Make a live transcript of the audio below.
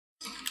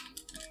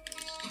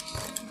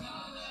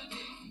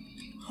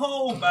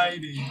Oh,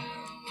 baby.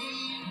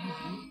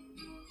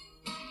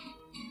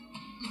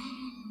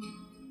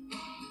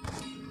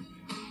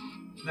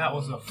 That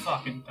was a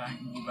fucking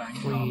dank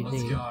wallbang job.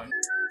 Let's go.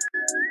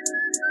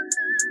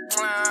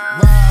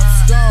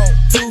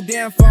 Stone, 2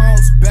 damn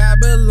phones,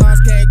 Babylons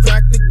can't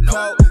crack the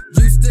code.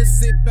 Used to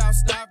sip out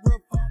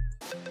styrofoam.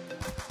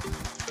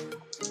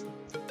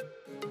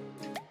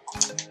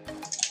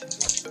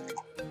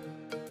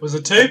 Was a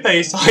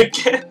 2-piece, I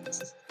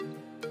guess.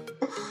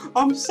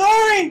 I'm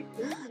sorry.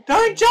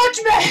 Don't judge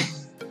me.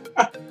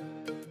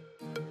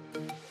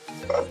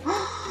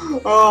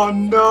 Oh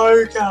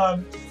no,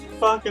 cunt.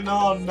 Fucking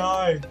oh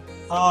no.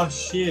 Oh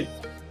shit.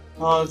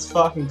 Oh, it's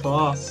fucking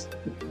class.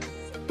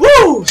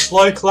 Woo!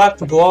 Slow clap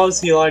for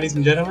Glidez here, ladies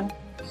and gentlemen.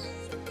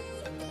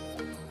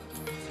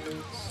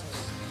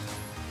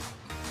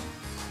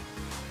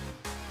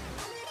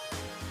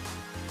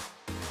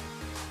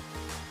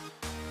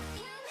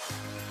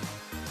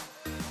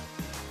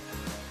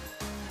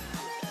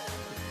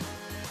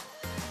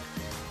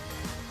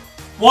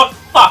 What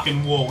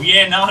fucking wall?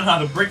 Yeah, no,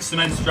 the brick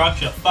cement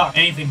structure. Fuck,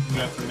 anything can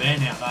go through there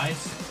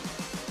nowadays.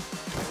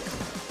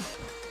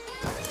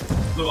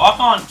 Look, I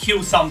can't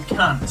kill some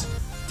cunt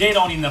dead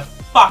on in the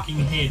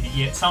fucking head,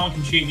 yet someone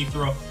can shoot me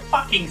through a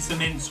fucking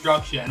cement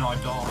structure and I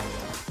die.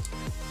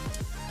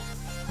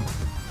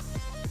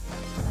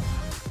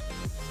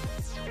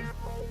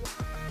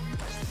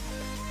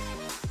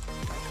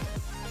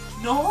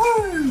 No!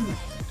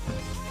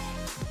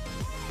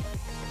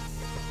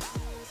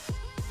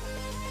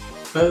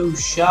 Oh,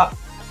 shut.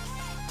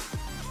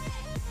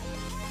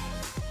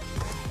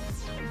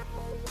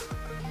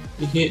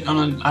 You hit on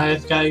an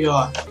AFK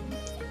guy.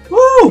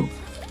 Woo!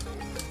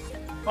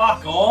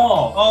 Fuck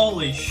off!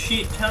 Holy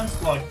shit,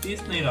 cunts like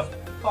this need a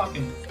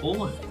fucking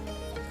bullet.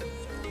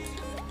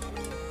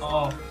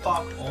 Oh,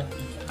 fuck off,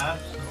 you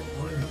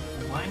absolute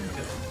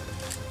wanker.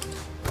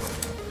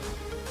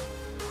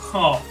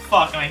 Oh,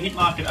 fuck, and I hit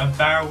market a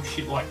barrel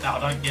shit like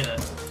that, I don't get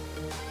it.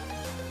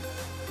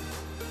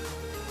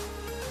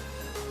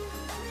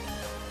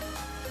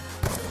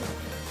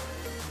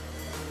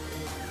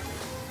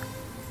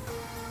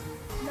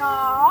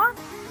 No.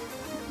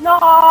 No.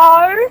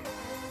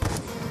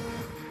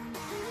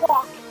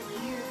 Fuck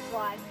you,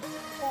 bud.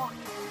 Fuck you.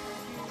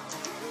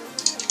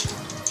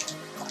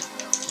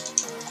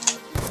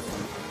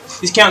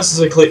 This counts as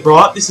a clip,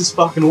 right? This is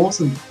fucking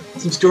awesome.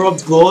 Subscribe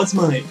to Glidez,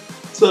 mate.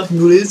 It's fucking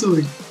good as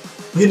we.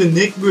 Hit a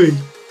neck breed.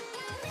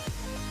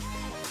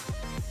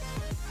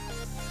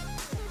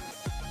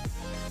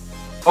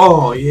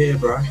 Oh yeah,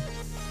 bro.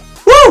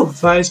 Woo!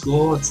 Phase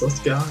Glidez, let's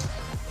go.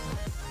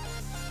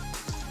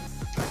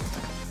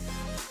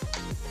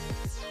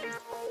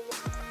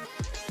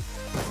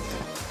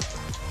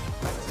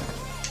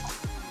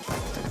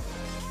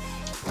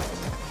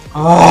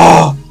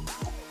 Oh!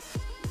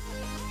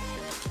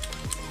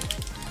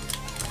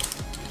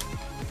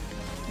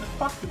 The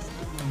fuck is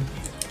going on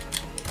here?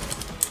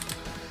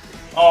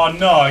 Oh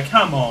no,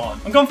 come on.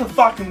 I'm going for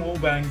fucking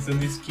wallbangs and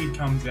this kid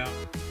comes out.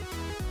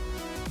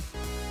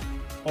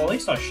 Well, at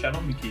least I shat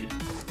on the kid.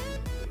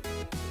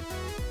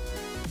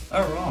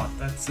 Alright,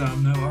 that's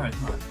no worries,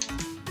 mate.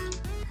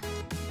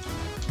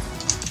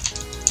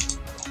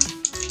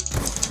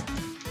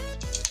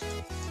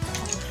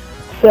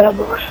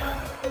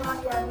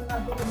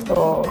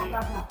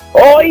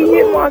 Oh, he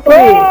hit my kid!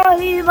 Oh,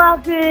 he hit my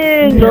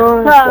kid!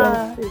 No,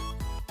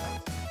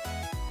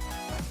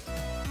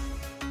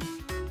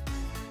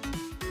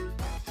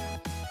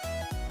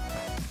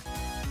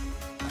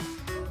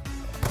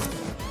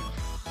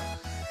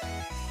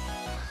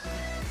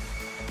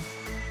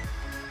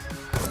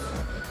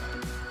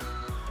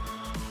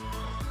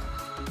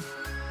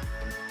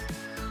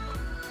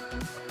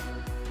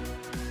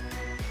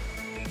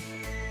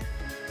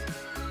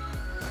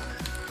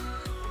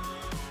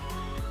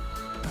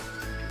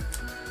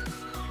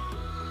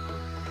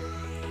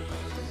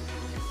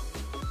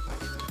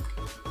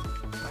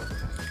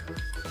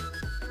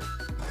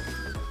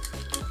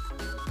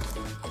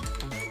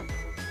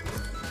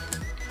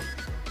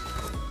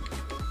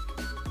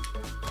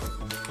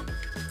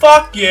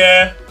 Fuck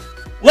yeah!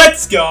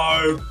 Let's go!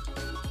 Oh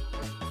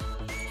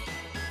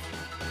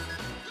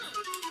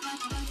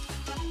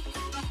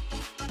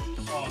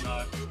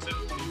no,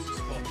 everybody's the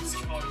swap. This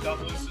guy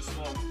double is the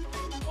swap.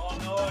 Oh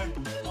no!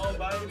 Oh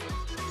baby!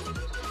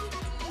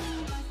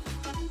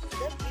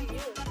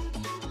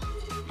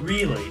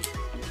 Really?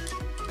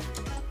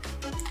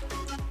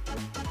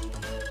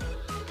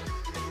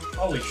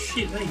 Holy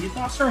shit,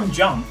 I saw him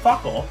jump.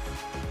 Fuck off.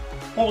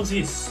 What was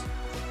this?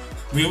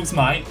 Wheels,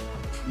 mate.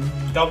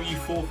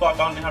 W4, fuck, I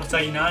don't know how to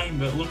say your name,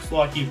 but it looks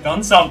like you've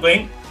done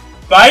something.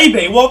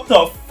 Baby, what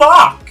the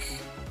fuck?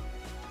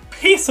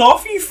 Piss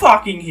off, you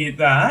fucking hit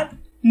that.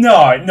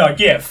 No,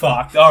 get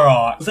fucked,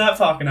 alright. Was that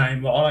fucking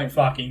aim? Well, I don't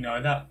fucking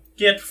know that.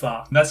 Get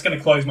fucked. That's gonna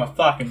close my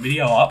fucking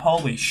video up,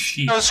 holy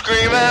shit.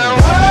 Screaming,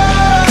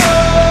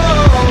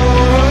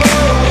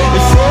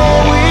 if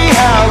all we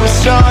have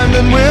is time,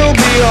 then we'll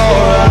be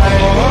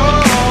alright.